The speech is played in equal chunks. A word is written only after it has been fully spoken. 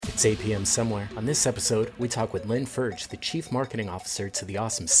It's 8 p.m. somewhere. On this episode, we talk with Lynn Furge, the Chief Marketing Officer to the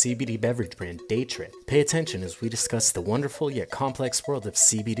awesome CBD beverage brand Day Trip. Pay attention as we discuss the wonderful yet complex world of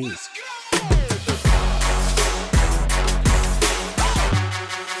CBD.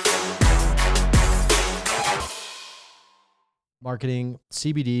 Marketing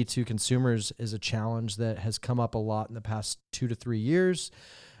CBD to consumers is a challenge that has come up a lot in the past 2 to 3 years.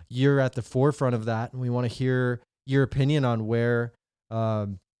 You're at the forefront of that, and we want to hear your opinion on where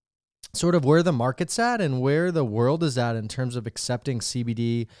where the market's at and where the world is at in terms of accepting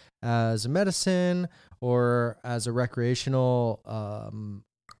CBD as a medicine or as a recreational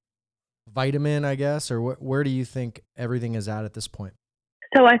vitamin, I guess, or where do you think everything is at this point?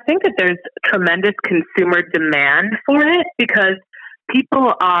 So I think that there's tremendous consumer demand for it because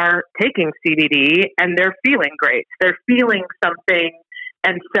people are taking CBD and they're feeling great. They're feeling something,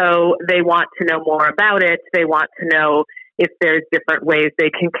 and so they want to know more about it. They want to know if there's different ways they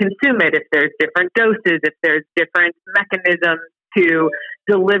can consume it, if there's different doses, if there's different mechanisms to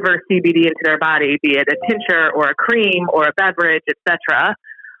deliver CBD into their body, be it a tincture or a cream or a beverage, etc.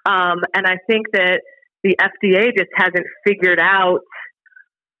 And I think that the FDA just hasn't figured out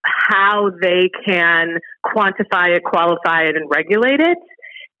how they can quantify it, qualify it, and regulate it.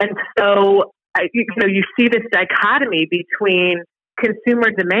 And so, you see this dichotomy between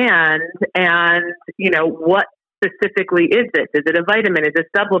consumer demand and, what specifically is this? Is it a vitamin? Is it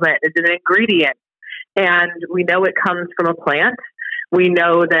a supplement? Is it an ingredient? And we know it comes from a plant. We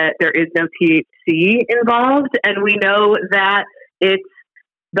know that there is no THC involved, and we know that it's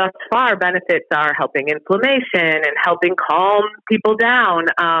thus far benefits are helping inflammation and helping calm people down.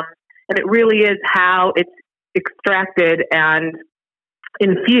 And it really is how it's extracted and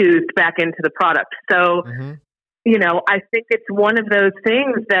infused back into the product. So, I think it's one of those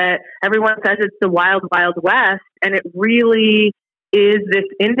things that everyone says it's the wild, wild west. And it really is this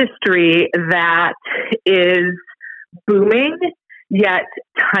industry that is booming, yet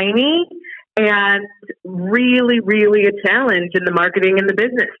tiny, and really, really a challenge in the marketing and the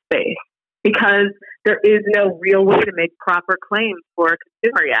business space because there is no real way to make proper claims for a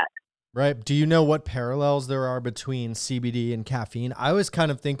consumer yet. Right. Do you know what parallels there are between CBD and caffeine? I always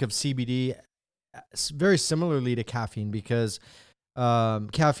kind of think of CBD very similarly to caffeine because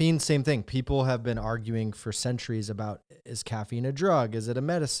caffeine, same thing. People have been arguing for centuries about, is caffeine a drug? Is it a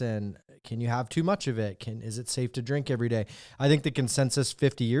medicine? Can you have too much of it? Is it safe to drink every day? I think the consensus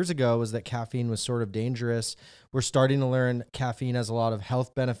 50 years ago was that caffeine was sort of dangerous. We're starting to learn caffeine has a lot of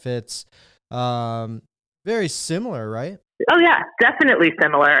health benefits. Very similar, right? Oh yeah, definitely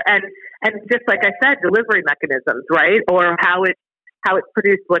similar. And just like I said, delivery mechanisms, right? Or how it's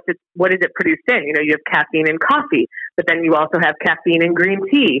produced, what is it produced in? You have caffeine in coffee, but then you also have caffeine in green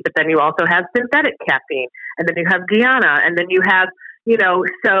tea, but then you also have synthetic caffeine, and then you have guarana, and then you have,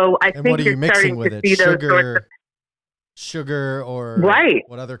 so I think you're starting to see those sorts of sugar or right.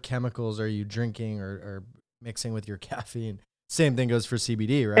 What other chemicals are you drinking or mixing with your caffeine? Same thing goes for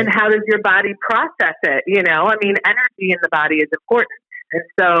CBD, right? And how does your body process it? Energy in the body is important. And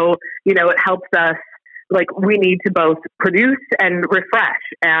so, it helps us, we need to both produce and refresh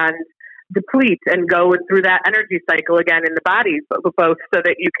and deplete and go through that energy cycle again in the body, both so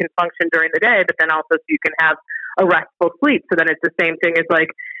that you can function during the day, but then also so you can have a restful sleep. So then it's the same thing as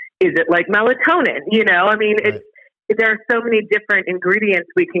is it like melatonin? Right. There are so many different ingredients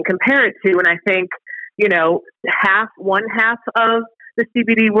we can compare it to. And I think, one half of the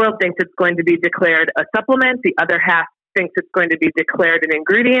CBD world thinks it's going to be declared a supplement. The other half thinks it's going to be declared an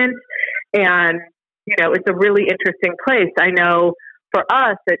ingredient. And, it's a really interesting place. I know for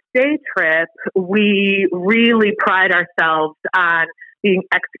us at Day Trip, we really pride ourselves on being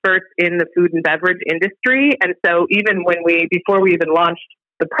experts in the food and beverage industry. And so even before we even launched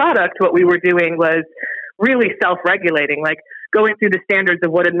the product, what we were doing was really self-regulating, going through the standards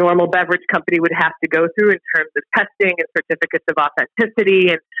of what a normal beverage company would have to go through in terms of testing and certificates of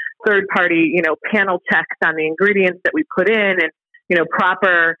authenticity and third-party, panel checks on the ingredients that we put in and,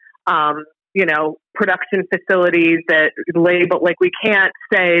 proper, production facilities that label, we can't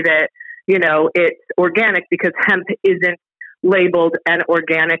say that, it's organic because hemp isn't labeled an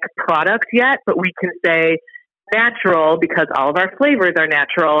organic product yet, but we can say natural because all of our flavors are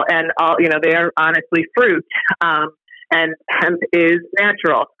natural and all, they are honestly fruit. And hemp is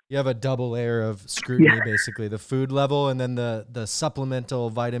natural. You have a double layer of scrutiny, basically the food level and then the supplemental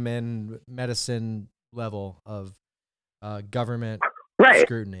vitamin medicine level of government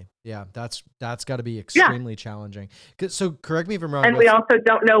scrutiny. Yeah, that's got to be extremely challenging. So correct me if I'm wrong. And we also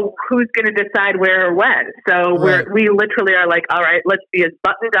don't know who's going to decide where or when. So we literally are all right, let's be as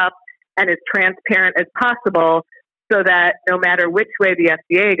buttoned up and as transparent as possible so that no matter which way the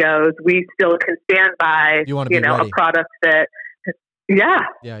FDA goes, we still can stand by, You want to be a ready. product that,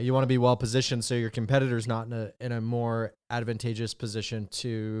 Yeah, you want to be well positioned so your competitor's not in a more advantageous position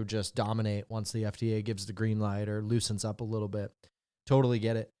to just dominate once the FDA gives the green light or loosens up a little bit. Totally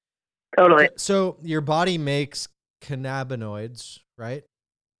get it. totally. So your body makes cannabinoids, right?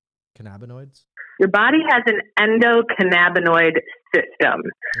 Cannabinoids? Your body has an endocannabinoid system,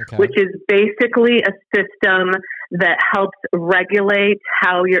 Okay. which is basically a system that helps regulate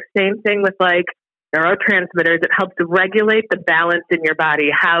how same thing with like neurotransmitters. It helps regulate the balance in your body,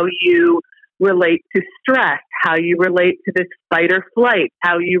 how you relate to stress, how you relate to this fight or flight,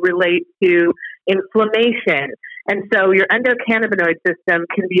 how you relate to inflammation. And so your endocannabinoid system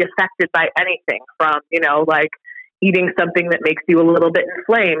can be affected by anything from, like eating something that makes you a little bit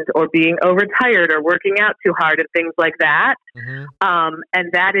inflamed or being overtired or working out too hard and things like that. Mm-hmm.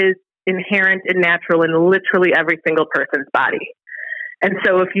 And that is inherent and natural in literally every single person's body. And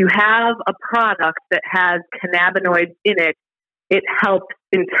so if you have a product that has cannabinoids in it, it helps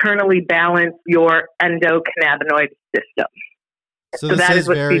internally balance your endocannabinoid system. So this that is is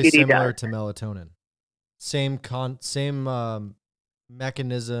what very CBD similar does. to melatonin. Same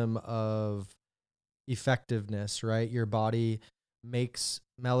mechanism of effectiveness, right? Your body makes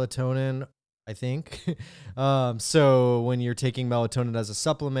melatonin, I think. So when you're taking melatonin as a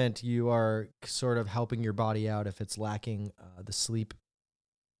supplement, you are sort of helping your body out if it's lacking the sleep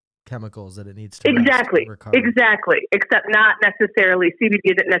chemicals that it needs to Exactly. recover. Exactly. Except not necessarily, CBD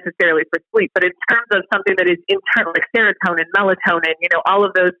isn't necessarily for sleep, but in terms of something that is internal, like serotonin, melatonin, all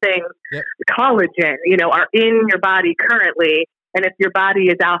of those things, Yep. collagen, are in your body currently. And if your body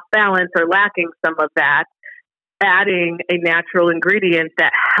is off balance or lacking some of that, adding a natural ingredient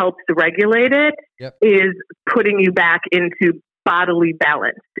that helps regulate it Yep. is putting you back into bodily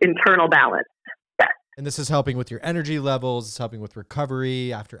balance, internal balance. And this is helping with your energy levels. It's helping with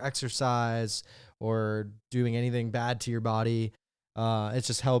recovery after exercise or doing anything bad to your body. It's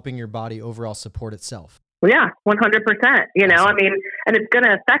just helping your body overall support itself. Yeah, 100%. Awesome. And it's going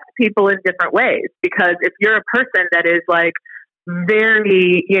to affect people in different ways, because if you're a person that is like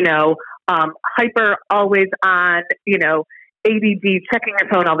very, hyper, always on, ADD, checking your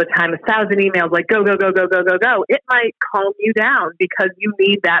phone all the time, 1,000 emails, like go, go, go, go, go, go, go, it might calm you down because you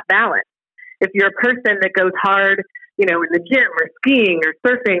need that balance. If you're a person that goes hard, in the gym or skiing or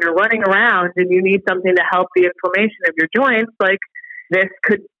surfing or running around, and you need something to help the inflammation of your joints, like this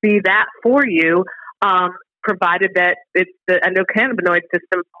could be that for you, provided that it's the endocannabinoid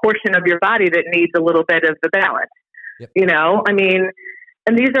system portion of your body that needs a little bit of the balance. Yep.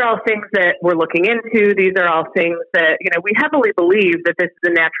 And these are all things that we're looking into. These are all things that, we heavily believe that this is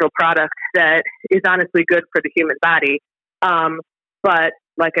a natural product that is honestly good for the human body. But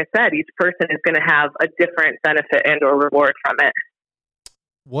like I said, each person is going to have a different benefit and or reward from it.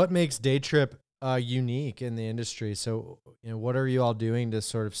 What makes Day Trip unique in the industry? So, what are you all doing to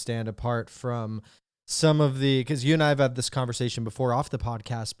sort of stand apart from some of because you and I have had this conversation before off the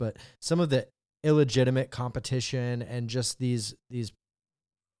podcast, but some of the illegitimate competition and just these,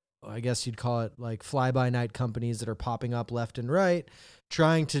 I guess you'd call it like fly-by-night companies that are popping up left and right,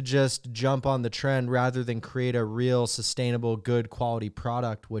 trying to just jump on the trend rather than create a real sustainable, good quality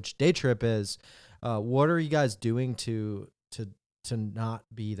product, which Day Trip is. What are you guys doing to not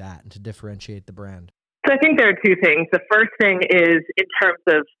be that and to differentiate the brand? So I think there are two things. The first thing is in terms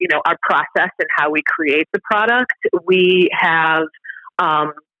of, our process and how we create the product. We have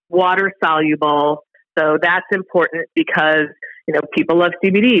water soluble. So that's important because, people love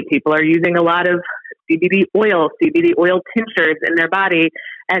CBD. People are using a lot of CBD oil tinctures in their body.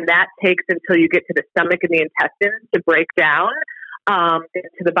 And that takes until you get to the stomach and the intestines to break down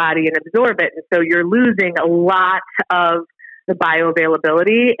into the body and absorb it. And so you're losing a lot of the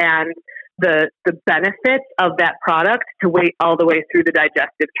bioavailability and the benefits of that product to wait all the way through the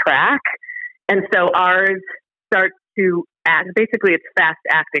digestive tract. And so ours starts to act, basically it's fast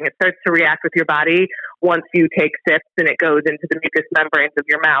acting. It starts to react with your body once you take sips and it goes into the mucous membranes of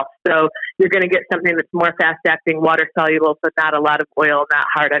your mouth. So you're going to get something that's more fast acting, water soluble, but not a lot of oil, not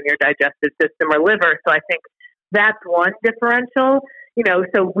hard on your digestive system or liver. So I think that's one differential.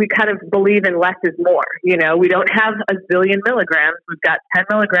 So we kind of believe in less is more. We don't have a zillion milligrams. We've got 10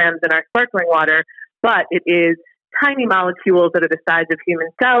 milligrams in our sparkling water, but it is tiny molecules that are the size of human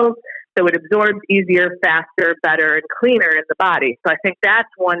cells. So it absorbs easier, faster, better, and cleaner in the body. So I think that's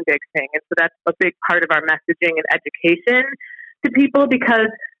one big thing. And so that's a big part of our messaging and education to people, because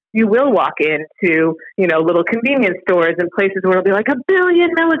you will walk into, little convenience stores and places where it'll be like 1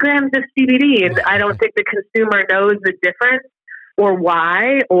 billion milligrams of CBD. And I don't think the consumer knows the difference or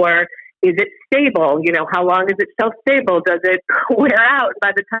why, or is it stable? You know, how long is it shelf stable? Does it wear out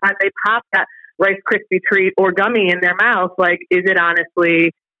by the time they pop that Rice Krispie treat or gummy in their mouth? Like, is it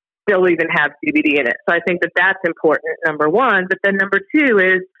honestly still even have CBD in it? So I think that that's important, number one. But then number two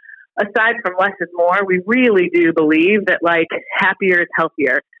is, aside from less is more, we really do believe that like happier is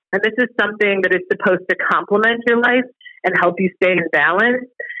healthier. And this is something that is supposed to complement your life and help you stay in balance.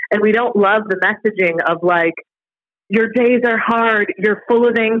 And we don't love the messaging of like, your days are hard, you're full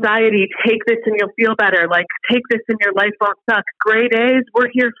of anxiety, take this and you'll feel better. Like, take this and your life won't suck. Gray days, we're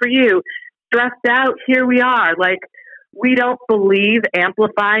here for you. Stressed out, here we are. Like, we don't believe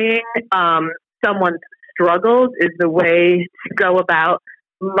amplifying someone's struggles is the way to go about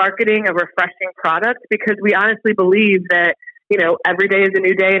marketing a refreshing product, because we honestly believe that, you know, every day is a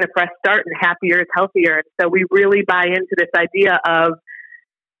new day and a fresh start, and happier is healthier. And so we really buy into this idea of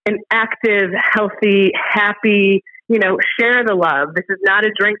an active, healthy, happy, you know, share the love. This is not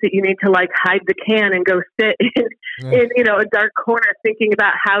a drink that you need to like hide the can and go sit in you know, a dark corner thinking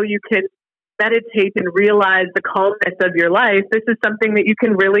about how you can meditate and realize the calmness of your life. This is something that you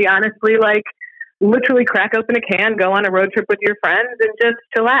can really honestly, like, literally crack open a can, go on a road trip with your friends and just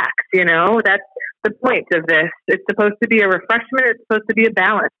chillax. You know, that's the point of this. It's supposed to be a refreshment. It's supposed to be a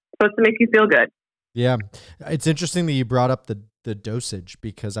balance. It's supposed to make you feel good. Yeah. It's interesting that you brought up the dosage,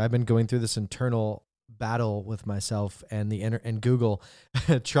 because I've been going through this internal battle with myself and and Google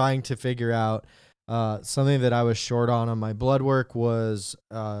trying to figure out something that I was short on my blood work was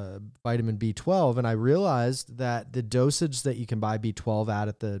vitamin B12. And I realized that the dosage that you can buy B12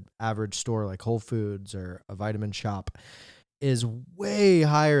 at the average store, like Whole Foods or a vitamin shop, is way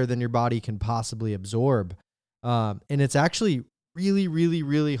higher than your body can possibly absorb. And it's actually really, really,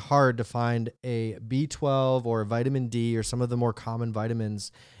 really hard to find a B12 or a vitamin D or some of the more common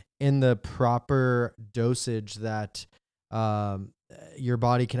vitamins in the proper dosage that your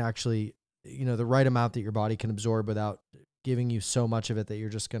body can actually, you know, the right amount that your body can absorb without giving you so much of it that you're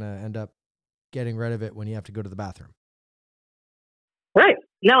just going to end up getting rid of it when you have to go to the bathroom. Right.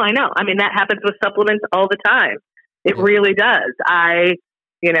 No, I know. I mean, that happens with supplements all the time. It really does. I,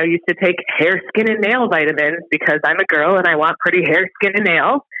 you know, used to take hair, skin, and nail vitamins because I'm a girl and I want pretty hair, skin, and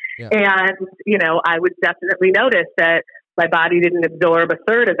nails. Yeah. And, you know, I would definitely notice that my body didn't absorb a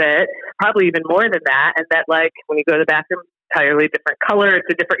third of it, probably even more than that. And that, like, when you go to the bathroom, entirely different color. It's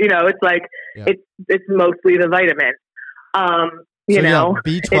a different, you know, it's like, it's mostly the vitamin. You know,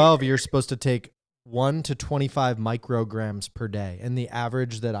 B12, you're supposed to take 1 to 25 micrograms per day. And the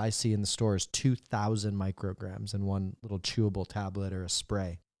average that I see in the store is 2,000 micrograms in one little chewable tablet or a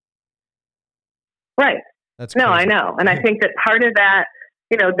spray. Right. That's crazy. No, I know. And I think that part of that,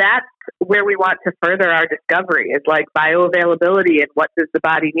 you know, that's where we want to further our discovery is like bioavailability and what does the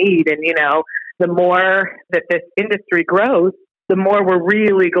body need. And, you know, the more that this industry grows, the more we're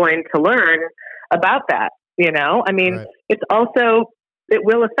really going to learn about that. You know, I mean, It's also, it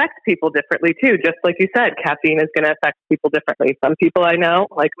will affect people differently too. Just like you said, caffeine is going to affect people differently. Some people I know,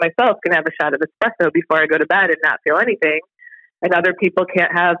 like myself, can have a shot of espresso before I go to bed and not feel anything. And other people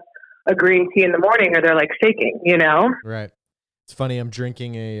can't have a green tea in the morning or they're like shaking, you know? Right. It's funny. I'm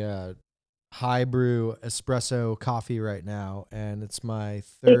drinking a high brew espresso coffee right now, and it's my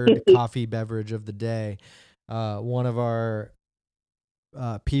third coffee beverage of the day. One of our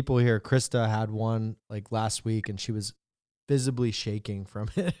people here, Krista, had one like last week, and she was visibly shaking from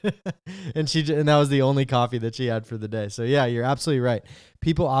it. and that was the only coffee that she had for the day. So yeah, you're absolutely right.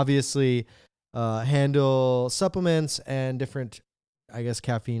 People obviously handle supplements and different, I guess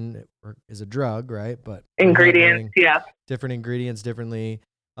caffeine is a drug, right? But ingredients, different ingredients differently.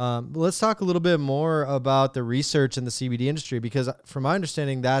 Let's talk a little bit more about the research in the CBD industry, because from my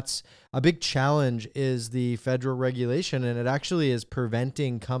understanding, that's a big challenge is the federal regulation, and it actually is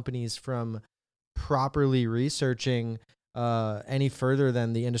preventing companies from properly researching any further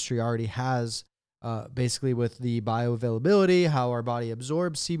than the industry already has, basically with the bioavailability, how our body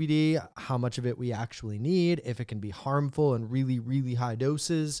absorbs CBD, how much of it we actually need, if it can be harmful in really, really high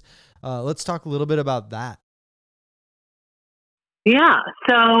doses. Let's talk a little bit about that. Yeah.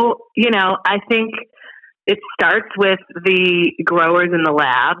 So, you know, I think it starts with the growers in the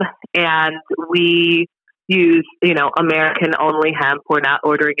lab, and we use, you know, American only hemp. We're not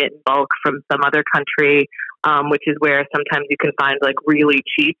ordering it in bulk from some other country, which is where sometimes you can find like really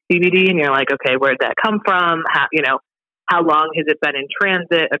cheap CBD and you're like, okay, where'd that come from? How long has it been in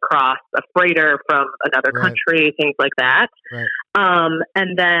transit across a freighter from another country, things like that. Right.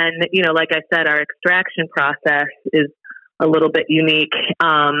 And then, you know, like I said, our extraction process is a little bit unique.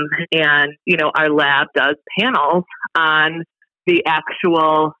 And, you know, our lab does panels on the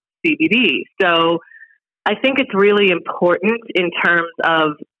actual CBD. So I think it's really important in terms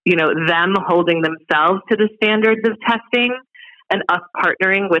of them holding themselves to the standards of testing and us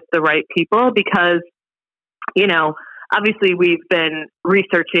partnering with the right people because, obviously we've been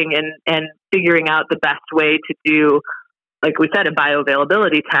researching and figuring out the best way to do, like we said, a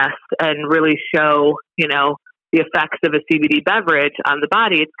bioavailability test and really show, the effects of a CBD beverage on the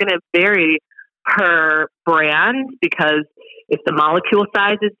body. It's going to vary per brand because if the molecule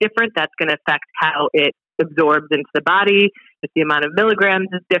size is different, that's going to affect how it absorbs into the body. If the amount of milligrams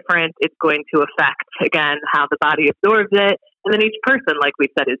is different, it's going to affect, again, how the body absorbs it. And then each person, like we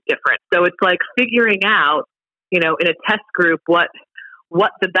said, is different. So it's like figuring out, in a test group, what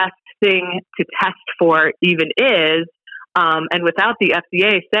the best thing to test for even is. And without the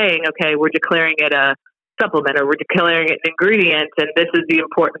FDA saying, okay, we're declaring it a supplement or we're declaring it an ingredient and this is the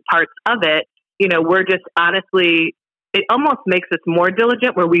important parts of it, we're just honestly, it almost makes us more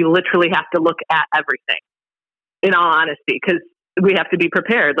diligent where we literally have to look at everything, in all honesty, because we have to be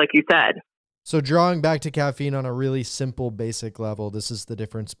prepared, like you said. So drawing back to caffeine on a really simple, basic level, this is the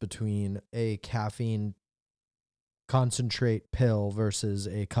difference between a caffeine concentrate pill versus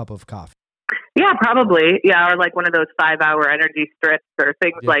a cup of coffee. Yeah, probably. Yeah, or like one of those 5-hour energy strips or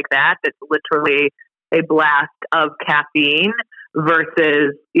things like that. That's literally a blast of caffeine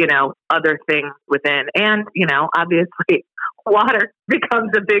versus, other things within. And, obviously water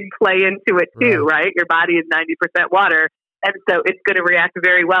becomes a big play into it too, right? Your body is 90% water. And so it's going to react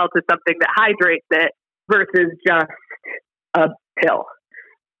very well to something that hydrates it versus just a pill.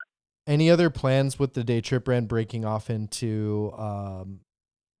 Any other plans with the Day Trip brand breaking off into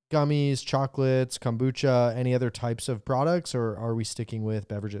gummies, chocolates, kombucha, any other types of products, or are we sticking with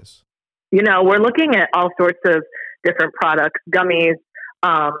beverages? We're looking at all sorts of different products, gummies,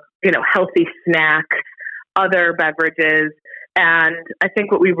 healthy snacks, other beverages. And I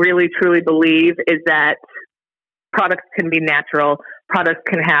think what we really, truly believe is that products can be natural. Products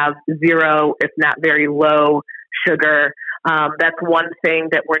can have zero, if not very low sugar. That's one thing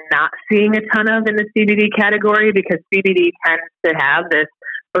that we're not seeing a ton of in the CBD category because CBD tends to have this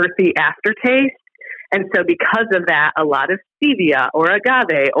earthy aftertaste. And so because of that, a lot of stevia or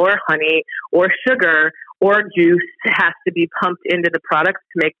agave or honey or sugar or juice has to be pumped into the products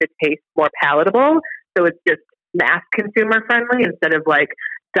to make the taste more palatable. So it's just mass consumer friendly instead of like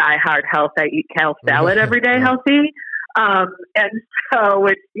die hard health, I eat kale salad every day healthy. And so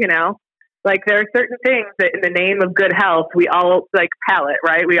it's, like there are certain things that in the name of good health, we all like palate,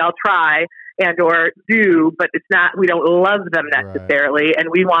 right? We all try and or do, but it's not, we don't love them necessarily. Right. And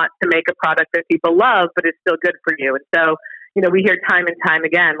we want to make a product that people love, but it's still good for you. And so, we hear time and time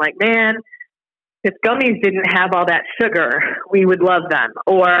again, like, man, if gummies didn't have all that sugar, we would love them.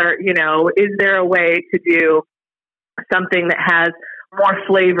 Or, is there a way to do something that has more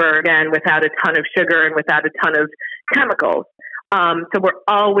flavor, again, without a ton of sugar and without a ton of chemicals? So we're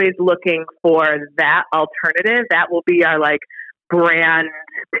always looking for that alternative. That will be our brand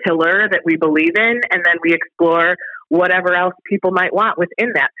pillar that we believe in. And then we explore whatever else people might want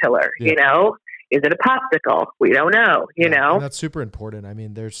within that pillar. Is it a popsicle? We don't know, And that's super important. I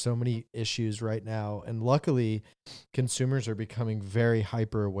mean, there's so many issues right now. And luckily, consumers are becoming very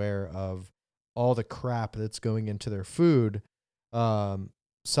hyper aware of all the crap that's going into their food.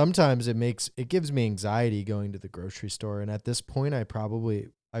 Sometimes it gives me anxiety going to the grocery store. And at this point, I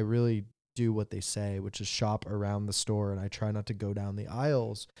really do what they say, which is shop around the store. And I try not to go down the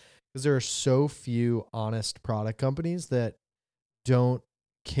aisles because there are so few honest product companies that don't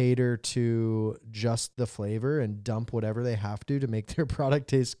cater to just the flavor and dump whatever they have to make their product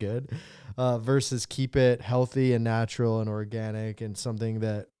taste good, versus keep it healthy and natural and organic and something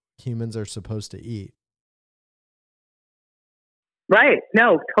that humans are supposed to eat. Right.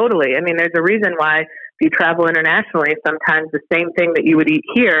 No, totally. I mean, there's a reason why if you travel internationally, sometimes the same thing that you would eat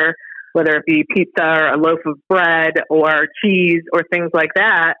here, whether it be pizza or a loaf of bread or cheese or things like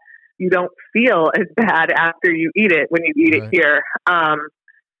that, you don't feel as bad after you eat it when you eat it here.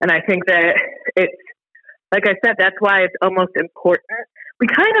 And I think that it's, like I said, that's why it's almost important. We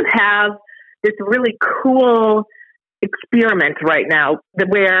kind of have this really cool experiment right now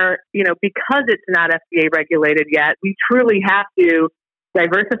where, because it's not FDA regulated yet, we truly have to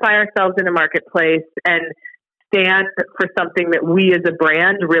diversify ourselves in the marketplace and stand for something that we as a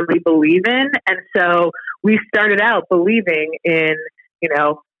brand really believe in. And so we started out believing in,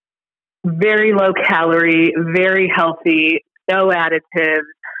 very low calorie, very healthy, no additives,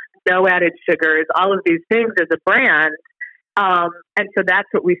 no added sugars, all of these things as a brand. And so that's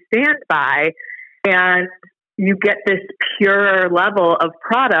what we stand by. And you get this pure level of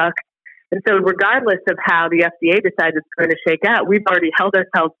product. And so regardless of how the FDA decides it's going to shake out, we've already held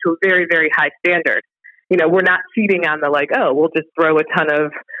ourselves to a very, very high standard. we're not cheating on the like, oh, we'll just throw a ton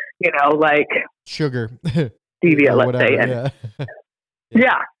of, like sugar, stevia, let's whatever, say. And yeah.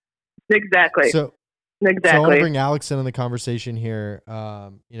 yeah, exactly. So I want to bring Alex into the conversation here.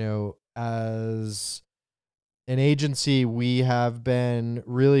 As an agency, we have been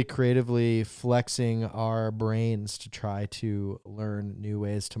really creatively flexing our brains to try to learn new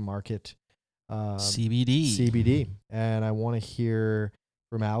ways to market CBD. And I want to hear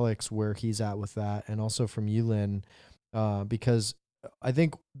from Alex where he's at with that, and also from you, Lynn, because I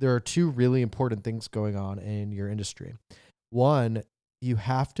think there are two really important things going on in your industry. One, you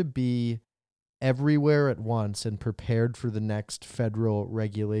have to be everywhere at once and prepared for the next federal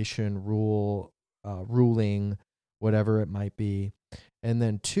regulation, ruling, whatever it might be. And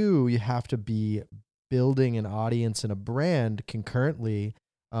then two, you have to be building an audience and a brand concurrently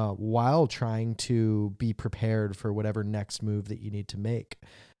while trying to be prepared for whatever next move that you need to make.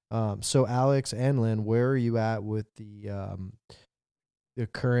 So Alex and Lynn, where are you at with the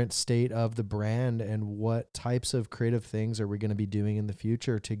current state of the brand, and what types of creative things are we going to be doing in the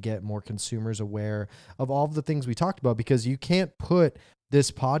future to get more consumers aware of all of the things we talked about? Because you can't put this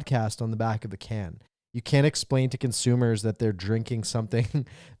podcast on the back of the can. You can't explain to consumers that they're drinking something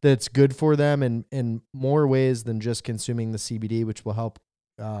that's good for them in more ways than just consuming the CBD, which will help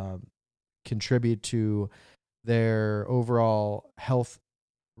contribute to their overall health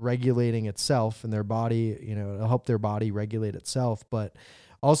regulating itself and their body, it'll help their body regulate itself, but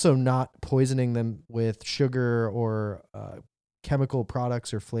also not poisoning them with sugar or chemical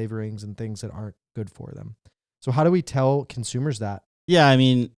products or flavorings and things that aren't good for them. So how do we tell consumers that? Yeah, I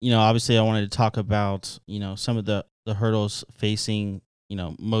mean, obviously I wanted to talk about, some of the hurdles facing,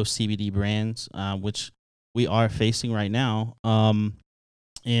 most CBD brands, which we are facing right now.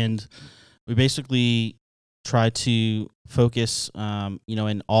 And we basically try to focus,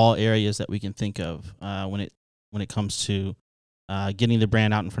 in all areas that we can think of when it comes to getting the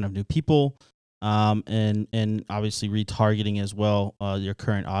brand out in front of new people, and obviously retargeting as well your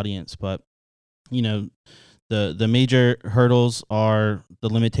current audience. But the major hurdles are the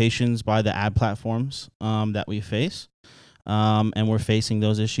limitations by the ad platforms that we face, and we're facing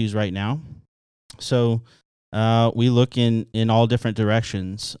those issues right now. So we look in all different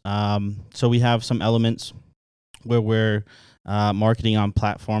directions. So we have some elements where we're marketing on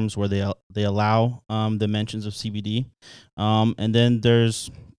platforms where they allow the mentions of CBD, and then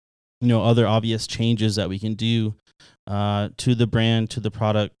there's other obvious changes that we can do to the brand, to the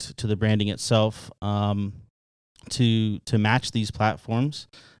product, to the branding itself, to match these platforms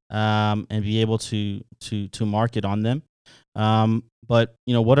and be able to market on them. But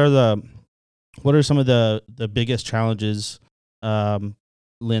what are some of the biggest challenges,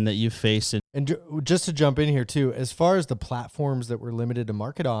 Lynn, that you've faced? And just to jump in here too, as far as the platforms that we're limited to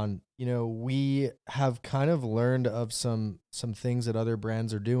market on, we have kind of learned of some things that other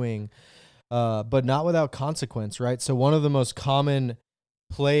brands are doing, but not without consequence, right? So one of the most common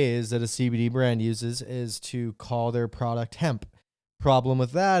plays that a CBD brand uses is to call their product hemp. Problem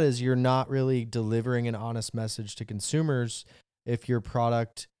with that is you're not really delivering an honest message to consumers if your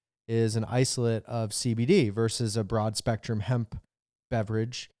product is an isolate of CBD versus a broad spectrum hemp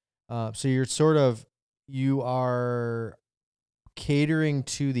beverage. So you are catering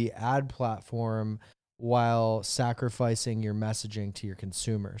to the ad platform while sacrificing your messaging to your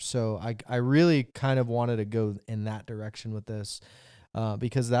consumer. So I really kind of wanted to go in that direction with this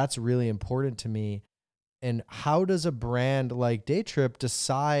because that's really important to me. And how does a brand like Daytrip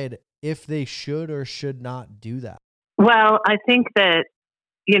decide if they should or should not do that? Well, I think that,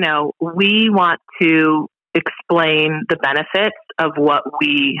 we want to explain the benefits of what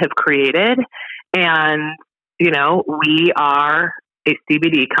we have created. And, we are a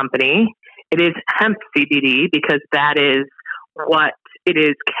CBD company. It is hemp CBD because that is what it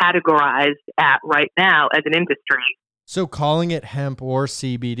is categorized at right now as an industry. So calling it hemp or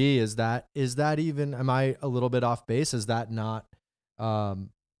CBD, is that even, am I a little bit off base? Is that not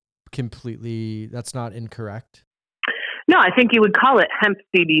completely, that's not incorrect? No, I think you would call it hemp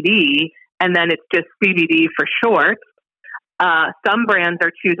CBD, and then it's just CBD for short. Some brands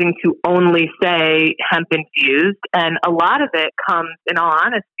are choosing to only say hemp infused, and a lot of it comes, in all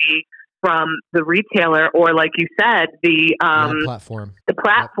honesty, from the retailer or, like you said, the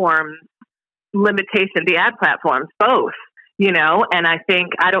platform, limitation, the ad platforms, both. And I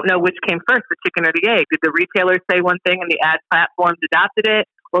think, I don't know which came first, the chicken or the egg. Did the retailers say one thing and the ad platforms adopted it,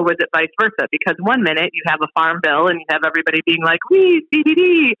 or was it vice versa? Because one minute you have a farm bill and you have everybody being like, "We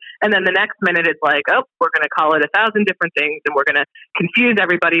CBD," and then the next minute it's like, "Oh, we're going to call it 1,000 different things, and we're going to confuse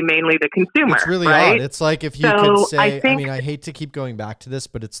everybody, mainly the consumer." It's really right? odd. It's like if you could say, I mean, I hate to keep going back to this,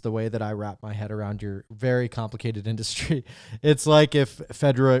 but it's the way that I wrap my head around your very complicated industry. It's like if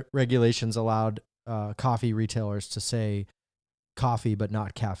federal regulations allowed coffee retailers to say coffee but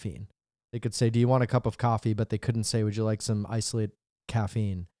not caffeine. They could say, "Do you want a cup of coffee?" But they couldn't say, "Would you like some isolate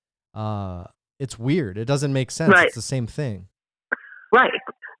caffeine?" It's weird. It doesn't make sense. Right. It's the same thing. Right.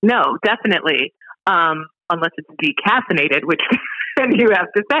 No, definitely. Unless it's decaffeinated, which you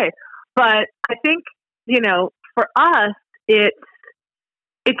have to say. But I think, for us, it's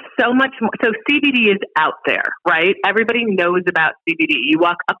so much more. So CBD is out there, right? Everybody knows about CBD. You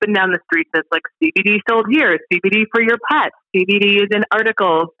walk up and down the street, it's like CBD sold here, CBD for your pets. CBD is in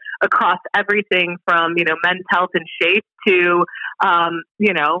articles across everything from, Men's Health and Shape to,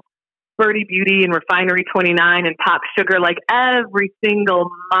 Birdie Beauty and Refinery 29 and Pop Sugar. Like every single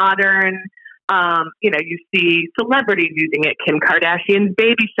modern, you see celebrities using it. Kim Kardashian's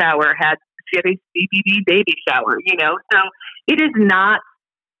baby shower she had a CBD baby shower, So it is not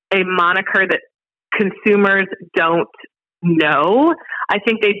a moniker that consumers don't know. I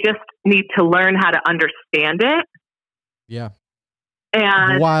think they just need to learn how to understand it. Yeah.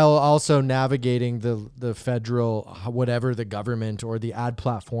 And while also navigating the federal, whatever the government or the ad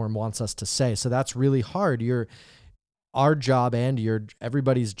platform wants us to say. So that's really hard. Our job and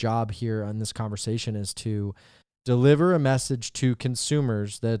everybody's job here on this conversation is to deliver a message to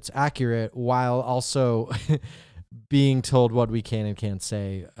consumers that's accurate while also being told what we can and can't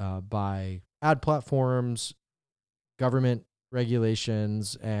say by ad platforms, government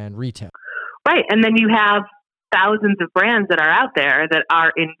regulations, and retail. Right. And then you have thousands of brands that are out there that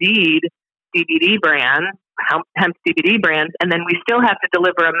are indeed CBD brands, hemp CBD brands, and then we still have to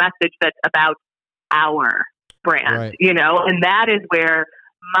deliver a message that's about our brand, right. And that is where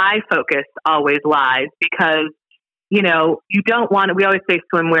my focus always lies because, you don't want to, we always say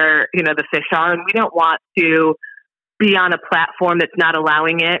swim where, the fish are, and we don't want to be on a platform that's not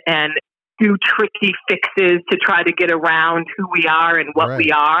allowing it and do tricky fixes to try to get around who we are and what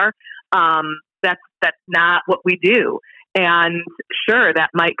we are. That's not what we do. And sure,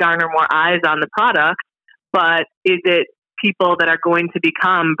 that might garner more eyes on the product, but is it people that are going to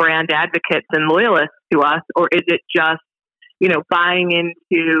become brand advocates and loyalists to us, or is it just, buying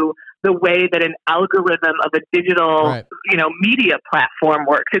into the way that an algorithm of a digital, media platform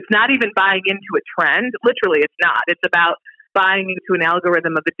works? It's not even buying into a trend. Literally, it's not. It's about buying into an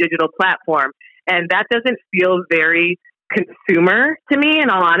algorithm of a digital platform. And that doesn't feel very consumer to me. In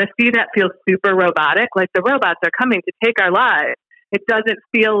all honesty, that feels super robotic. Like the robots are coming to take our lives. It doesn't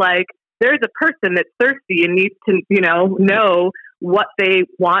feel like there's a person that's thirsty and needs to, know what they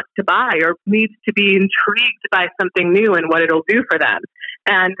want to buy or needs to be intrigued by something new and what it'll do for them.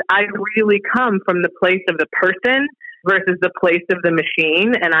 And I really come from the place of the person versus the place of the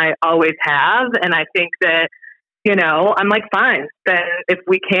machine. And I always have. And I think that, I'm like, fine, then if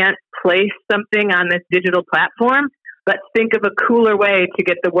we can't place something on this digital platform, let's think of a cooler way to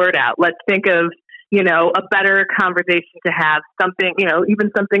get the word out. Let's think of, a better conversation to have, something,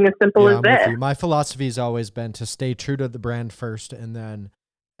 even something as simple as this. My philosophy has always been to stay true to the brand first, and then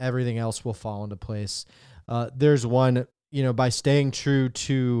everything else will fall into place. There's one, by staying true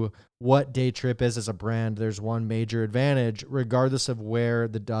to what Day Trip is as a brand, there's one major advantage, regardless of where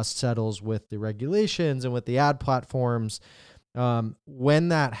the dust settles with the regulations and with the ad platforms. When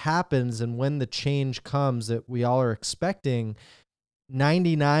that happens and when the change comes that we all are expecting,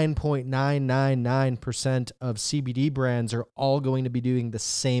 99.999% of CBD brands are all going to be doing the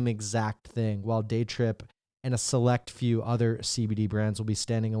same exact thing, while Day Trip and a select few other CBD brands will be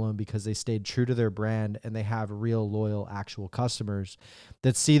standing alone because they stayed true to their brand and they have real loyal actual customers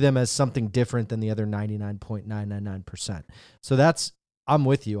that see them as something different than the other 99.999%. So I'm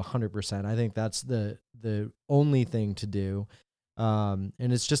with you 100%. I think that's the only thing to do. And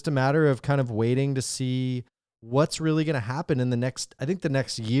it's just a matter of kind of waiting to see what's really going to happen in the next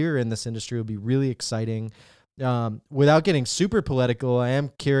year in this industry will be really exciting. Without getting super political, I am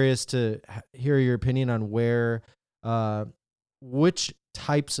curious to hear your opinion on which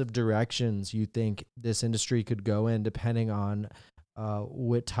types of directions you think this industry could go in, depending on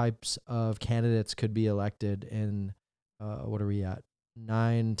what types of candidates could be elected in, what are we at?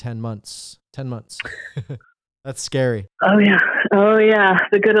 10 months. That's scary. Oh yeah.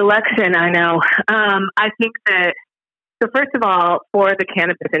 The good election. I know. I think that, so first of all, for the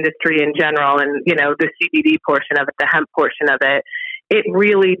cannabis industry in general and, the CBD portion of it, the hemp portion of it, it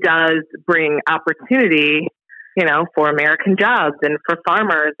really does bring opportunity for American jobs and for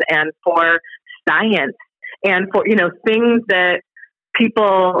farmers and for science and for, things that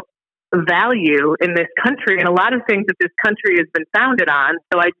people value in this country and a lot of things that this country has been founded on.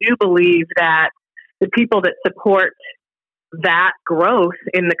 So I do believe that the people that support that growth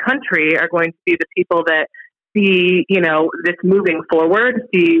in the country are going to be the people that see, this moving forward,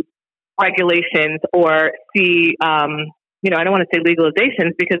 see regulations or see, I don't want to say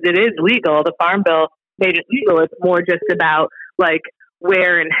legalizations because it is legal. The Farm Bill made it legal. It's more just about like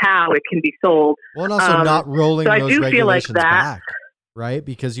where and how it can be sold. Well, and also not rolling so those I do regulations feel like that, back, right?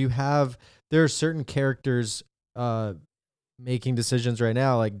 Because there are certain characters making decisions right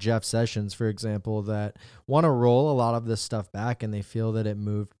now, like Jeff Sessions, for example, that want to roll a lot of this stuff back and they feel that it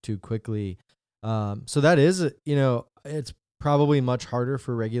moved too quickly. So that is, it's probably much harder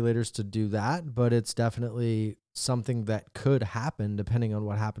for regulators to do that, but it's definitely something that could happen depending on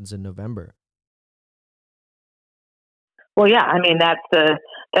what happens in November. Well, yeah, I mean, that's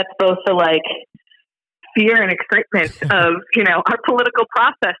both the like fear and excitement of, our political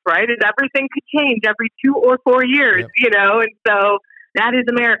process, right? Is everything could change every 2 or 4 years, Yep. And so that is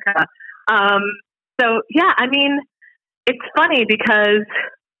America. So yeah, I mean, it's funny because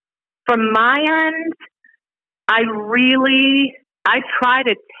from my end, I try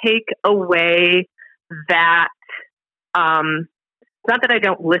to take away that, not that I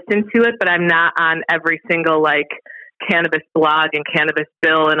don't listen to it, but I'm not on every single like cannabis blog and cannabis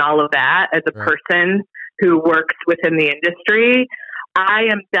bill and all of that as a person who works within the industry. I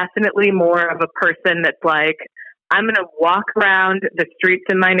am definitely more of a person that's like, I'm going to walk around the streets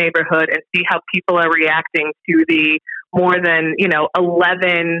in my neighborhood and see how people are reacting to the more than,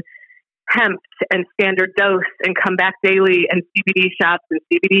 11 hemp and standard dose and come back daily and CBD shops and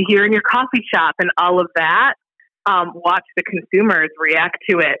CBD here in your coffee shop and all of that. Watch the consumers react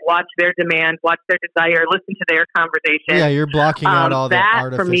to it, watch their demand, watch their desire, listen to their conversation. Yeah, you're blocking out all the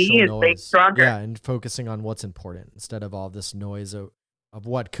artificial for me noise. is way stronger. Yeah, and focusing on what's important instead of all this noise of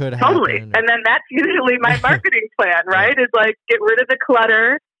what could Totally. happen. And then that's usually my marketing plan, right? Is like get rid of the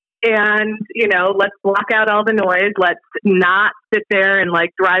clutter and, let's block out all the noise. Let's not sit there and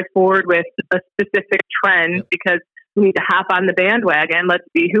like drive forward with a specific trend because we need to hop on the bandwagon. Let's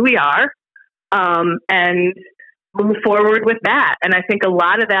be who we are. And move forward with that. And I think a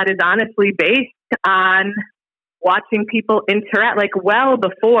lot of that is honestly based on watching people interact. Like well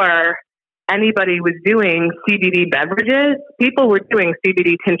before anybody was doing CBD beverages, people were doing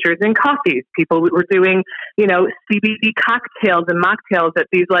CBD tinctures in coffees. People were doing, CBD cocktails and mocktails at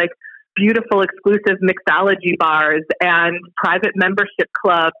these like beautiful exclusive mixology bars and private membership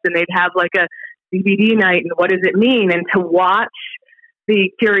clubs. And they'd have like a CBD night. And what does it mean? And to watch the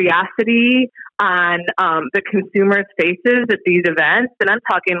curiosity on the consumers' faces at these events, and I'm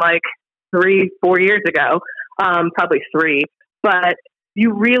talking like 3-4 years ago, probably 3, but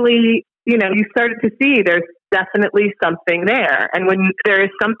you really, you started to see there's definitely something there. And when there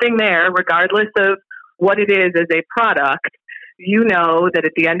is something there, regardless of what it is as a product, that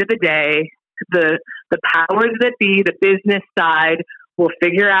at the end of the day, the powers that be, the business side, will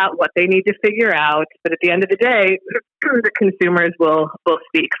figure out what they need to figure out. But at the end of the day, the consumers will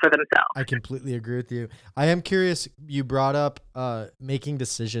speak for themselves. I completely agree with you. I am curious, you brought up making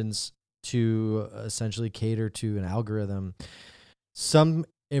decisions to essentially cater to an algorithm.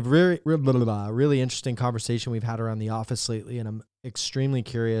 A really interesting conversation we've had around the office lately, and I'm extremely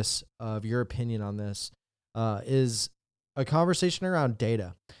curious of your opinion on this, is a conversation around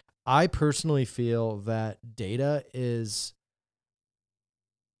data. I personally feel that data is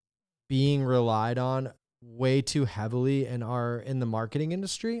being relied on way too heavily in the marketing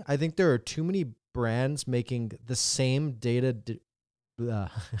industry. I think there are too many brands making the same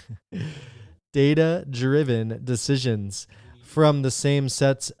data-driven decisions from the same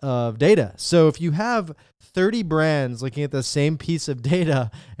sets of data. So if you have 30 brands looking at the same piece of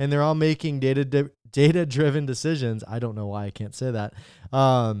data and they're all making data-driven decisions, I don't know why I can't say that,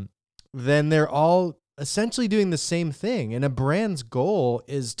 then they're all essentially doing the same thing. And a brand's goal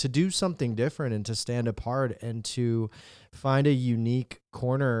is to do something different and to stand apart and to find a unique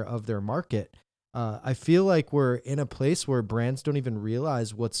corner of their market. I feel like we're in a place where brands don't even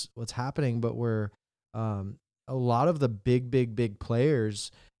realize what's happening, but we're a lot of the big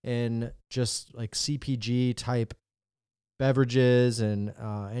players in just like CPG type beverages and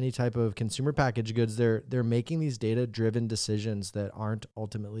any type of consumer packaged goods, they're making these data-driven decisions that aren't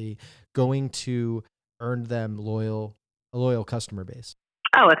ultimately going to earn them a loyal customer base.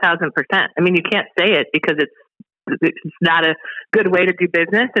 Oh, 1,000%. I mean, you can't say it because it's not a good way to do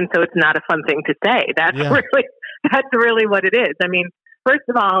business, and so it's not a fun thing to say. That's really what it is. I mean, first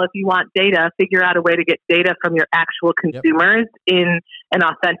of all, if you want data, figure out a way to get data from your actual consumers in an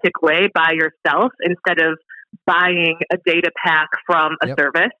authentic way by yourself instead of buying a data pack from a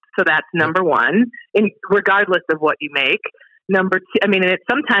service. So that's number one, regardless of what you make. Number two, I mean,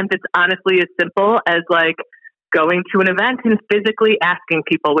 sometimes it's honestly as simple as like going to an event and physically asking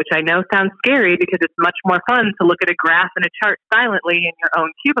people, which I know sounds scary because it's much more fun to look at a graph and a chart silently in your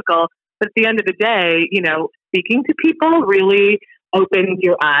own cubicle. But at the end of the day, speaking to people really opens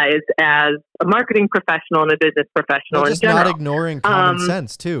your eyes as a marketing professional and a business professional in general. Not ignoring common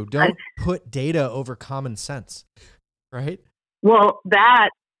sense too. Don't put data over common sense, right? Well,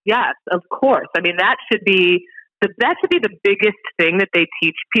 yes, of course. I mean, that should be the biggest thing that they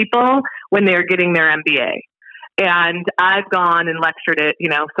teach people when they're getting their MBA. And I've gone and lectured at,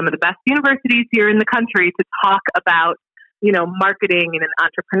 some of the best universities here in the country to talk about, marketing in an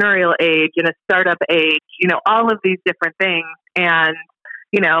entrepreneurial age, in a startup age, all of these different things. And,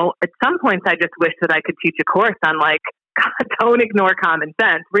 at some points I just wish that I could teach a course on like, don't ignore common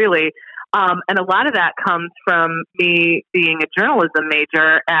sense, really. And a lot of that comes from me being a journalism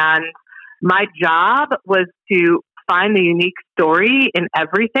major. And my job was to find the unique story in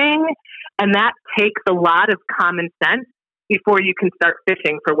everything. And that takes a lot of common sense before you can start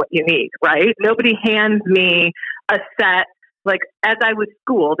fishing for what you need, right? Nobody hands me a set, like as I was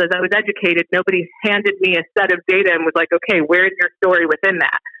schooled, as I was educated, nobody handed me a set of data and was like, okay, where's your story within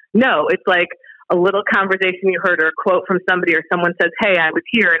that? No, it's like a little conversation you heard or a quote from somebody or someone says, hey, I was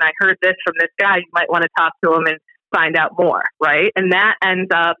here and I heard this from this guy. You might want to talk to him and find out more, right? And that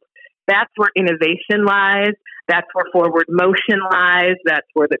ends up, that's where innovation lies. That's where forward motion lies. That's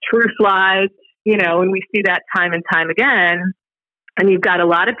where the truth lies, and we see that time and time again. And you've got a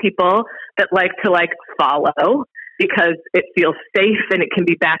lot of people that like to follow because it feels safe and it can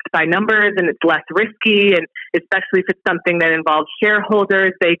be backed by numbers and it's less risky. And especially if it's something that involves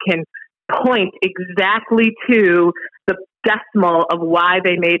shareholders, they can point exactly to the decimal of why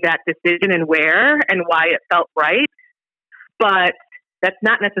they made that decision and where and why it felt right. But that's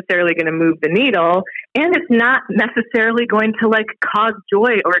not necessarily going to move the needle, and it's not necessarily going to cause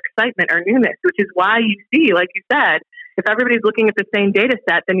joy or excitement or newness, which is why you see, like you said, if everybody's looking at the same data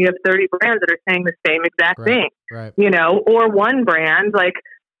set, then you have 30 brands that are saying the same exact thing, right. Or one brand. Like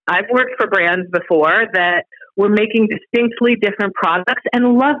I've worked for brands before that were making distinctly different products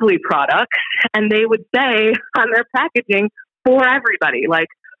and lovely products, and they would say on their packaging, for everybody, like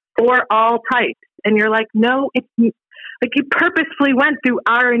for all types. And you're like, no, it's like you purposefully went through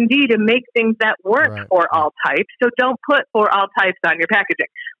R&D to make things that work for all types. So don't put for all types on your packaging.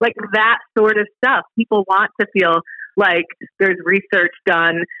 Like that sort of stuff. People want to feel like there's research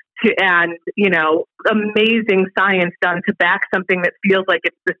done and amazing science done to back something that feels like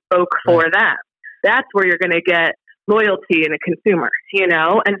it's bespoke for them. That's where you're going to get loyalty in a consumer,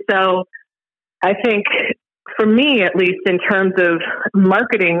 And so I think for me, at least in terms of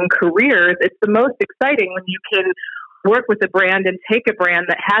marketing careers, it's the most exciting when you can work with a brand and take a brand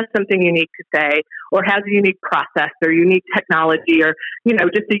that has something unique to say or has a unique process or unique technology or,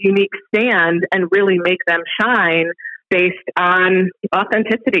 just a unique stand and really make them shine based on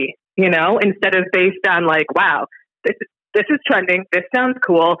authenticity, instead of based on like, wow, this is trending. This sounds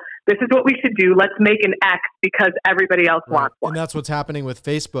cool. This is what we should do. Let's make an X because everybody else wants one. And that's what's happening with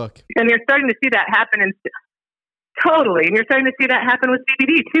Facebook. And you're starting to see that happen totally. And you're starting to see that happen with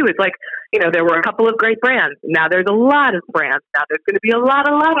CBD too. It's like, there were a couple of great brands. Now there's a lot of brands. Now there's going to be a lot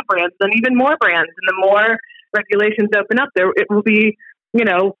of brands and even more brands. And the more regulations open up, it will be,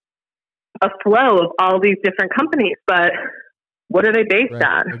 a flow of all these different companies. But what are they based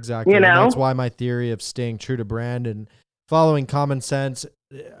on? Exactly. And that's why my theory of staying true to brand and following common sense,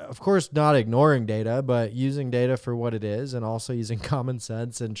 of course, not ignoring data, but using data for what it is and also using common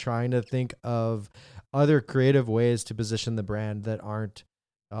sense and trying to think of other creative ways to position the brand that aren't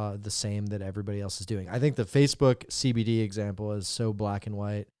the same that everybody else is doing. I think the Facebook CBD example is so black and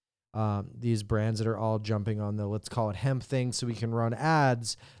white. These brands that are all jumping on the, let's call it hemp thing so we can run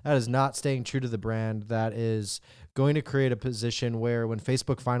ads, that is not staying true to the brand. That is going to create a position where when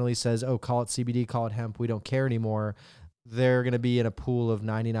Facebook finally says, oh, call it CBD, call it hemp, we don't care anymore, they're going to be in a pool of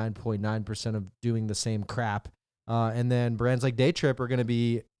 99.9% of doing the same crap. And then brands like Daytrip are going to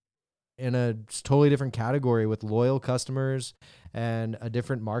be in a totally different category with loyal customers and a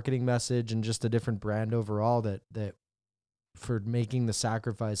different marketing message and just a different brand overall that for making the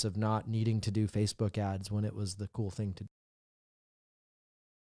sacrifice of not needing to do Facebook ads when it was the cool thing to do.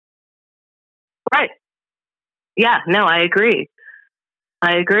 Right. Yeah, no, I agree.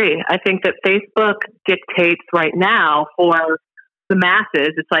 I think that Facebook dictates right now for the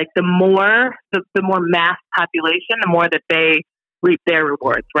masses. It's like the more mass population, the more that they reap their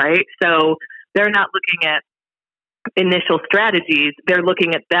rewards, right? So they're not looking at initial strategies. They're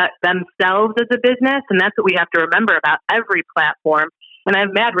looking at that themselves as a business. And that's what we have to remember about every platform. And I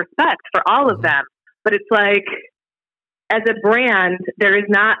have mad respect for all of them. But it's like, as a brand, there is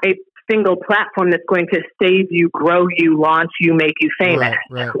not a single platform that's going to save you, grow you, launch you, make you famous,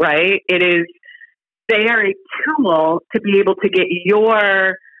 right? It is, they are a tool to be able to get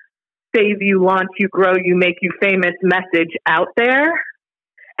your save you, launch you, grow you, make you famous message out there.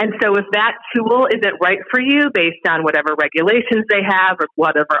 And so if that tool isn't right for you based on whatever regulations they have or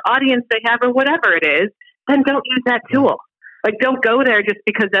whatever audience they have or whatever it is, then don't use that tool. Like, don't go there just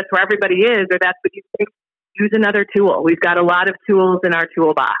because that's where everybody is or that's what you think. Use another tool. We've got a lot of tools in our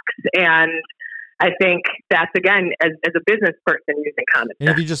toolbox. And I think that's, again, as a business person, using common sense. And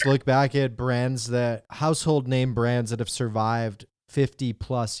if you just look back at brands that, household name brands that have survived 50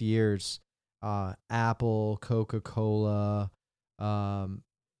 plus years, Apple, Coca-Cola,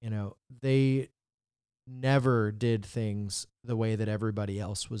 they never did things the way that everybody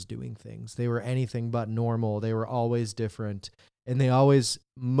else was doing things. They were anything but normal. They were always different. And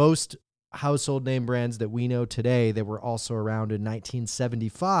most household name brands that we know today that were also around in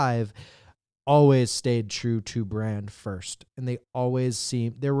 1975 always stayed true to brand first. And they always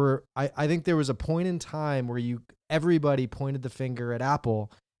seemed, I think there was a point in time where everybody pointed the finger at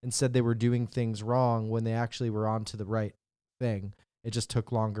Apple and said they were doing things wrong when they actually were onto the right thing. It just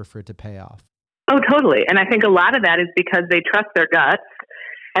took longer for it to pay off. Oh, totally. And I think a lot of that is because they trust their guts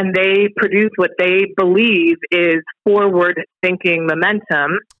and they produce what they believe is forward thinking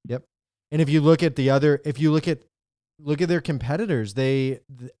momentum. Yep. And if you look at look at their competitors,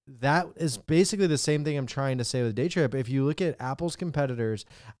 that is basically the same thing I'm trying to say with Daytrip. If you look at Apple's competitors,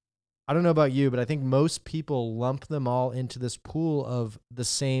 I don't know about you, but I think most people lump them all into this pool of the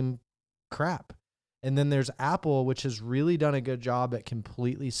same crap. And then there's Apple, which has really done a good job at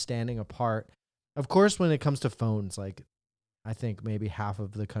completely standing apart. Of course, when it comes to phones, like, I think maybe half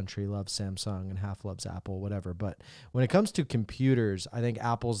of the country loves Samsung and half loves Apple, whatever. But when it comes to computers, I think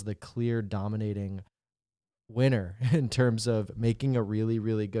Apple's the clear dominating winner in terms of making a really,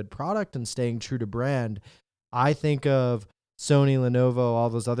 really good product and staying true to brand. I think of Sony, Lenovo, all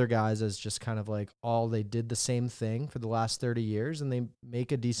those other guys as just kind of like they did the same thing for the last 30 years and they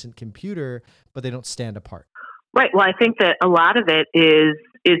make a decent computer, but they don't stand apart. Right. Well, I think that a lot of it is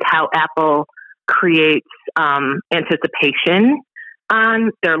how Apple creates anticipation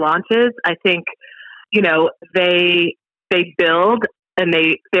on their launches. I think, they build and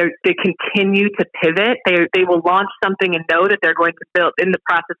they continue to pivot. They will launch something and know that they're going to build in the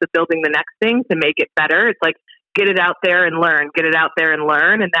process of building the next thing to make it better. It's like, get it out there and learn, get it out there and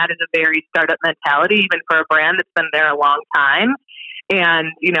learn. And that is a very startup mentality, even for a brand that's been there a long time. And,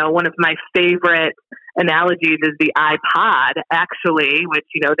 one of my favorite analogies is the iPod, actually, which,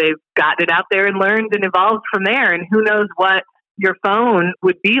 they've gotten it out there and learned and evolved from there. And who knows what your phone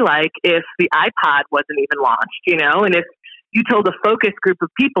would be like if the iPod wasn't even launched, and if you told a focus group of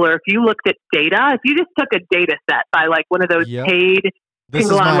people, or if you looked at data, if you just took a data set by like one of those paid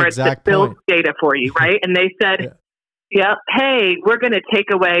conglomerates that builds data for you, right? And they said, hey, we're going to take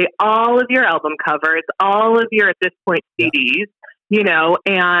away all of your album covers, all of your, at this point, CDs,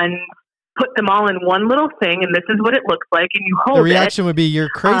 and put them all in one little thing, and this is what it looks like, and you hold it. The reaction would be, you're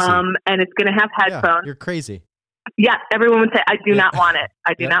crazy. And it's going to have headphones. You're crazy. Yes, everyone would say, I do not want it.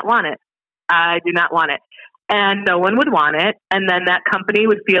 I do not want it. I do not want it. And no one would want it. And then that company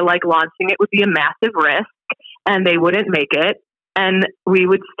would feel like launching it would be a massive risk, and they wouldn't make it. And we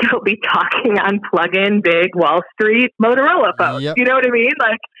would still be talking on plug-in big Wall Street Motorola phones. Yep. You know what I mean?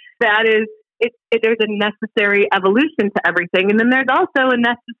 Like, that is, there's a necessary evolution to everything. And then there's also a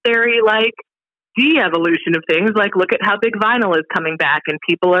necessary, like, de-evolution of things. Like, look at how big vinyl is coming back and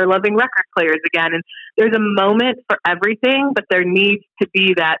people are loving record players again. And there's a moment for everything, but there needs to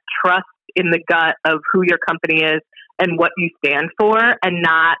be that trust in the gut of who your company is and what you stand for, and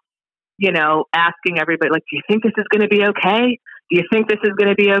not, asking everybody, like, do you think this is going to be okay? Do you think this is going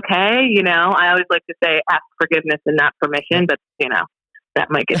to be okay? I always like to say, ask forgiveness and not permission, but, that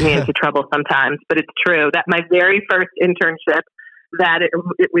might get me into trouble sometimes, but it's true. That my very first internship, that it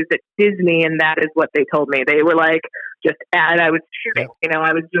was at Disney, and that is what they told me. They were like, I was shooting,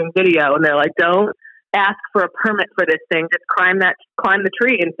 I was doing video, and they're like, don't ask for a permit for this thing. Just climb the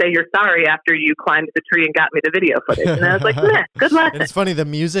tree and say you're sorry after you climbed the tree and got me the video footage. And I was like, good lesson. And it's funny,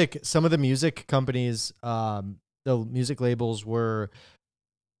 some of the music companies, the music labels were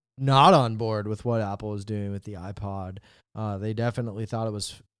not on board with what Apple was doing with the iPod. They definitely thought it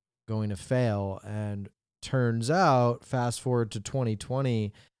was going to fail. And turns out, fast forward to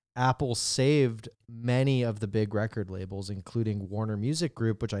 2020, Apple saved many of the big record labels, including Warner Music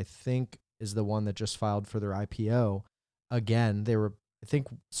Group, which I think is the one that just filed for their IPO. Again,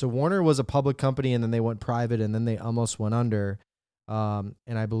 so Warner was a public company and then they went private and then they almost went under. And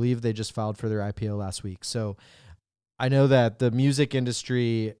I believe they just filed for their IPO last week. So I know that the music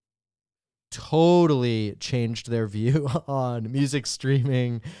industry totally changed their view on music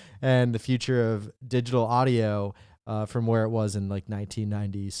streaming and the future of digital audio from where it was in like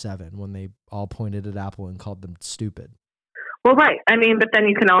 1997 when they all pointed at Apple and called them stupid. Well, right. I mean, but then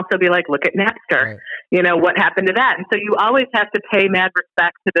you can also be like, look at Napster. Right. You know, what happened to that? And so you always have to pay mad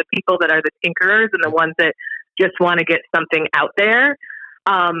respect to the people that are the tinkerers and the ones that just want to get something out there.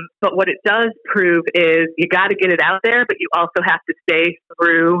 But what it does prove is you got to get it out there, but you also have to stay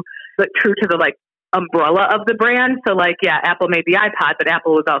true to the like umbrella of the brand. So like, yeah, Apple made the iPod, but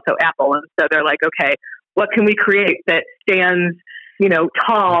Apple was also Apple. And so they're like, okay, what can we create that stands, you know,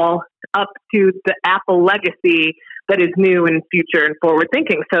 tall up to the Apple legacy that is new and future and forward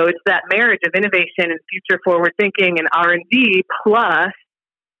thinking? So it's that marriage of innovation and future forward thinking and R&D plus,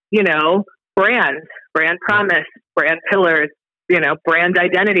 you know, brand promise, brand pillars, you know, brand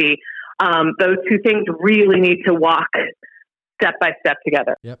identity. Those two things really need to walk step by step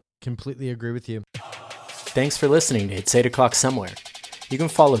together. Yep. Completely agree with you. Thanks for listening to It's 8 o'clock somewhere. You can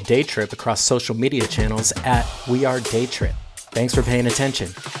follow Day Trip across social media channels at We Are Day Trip. Thanks for paying attention.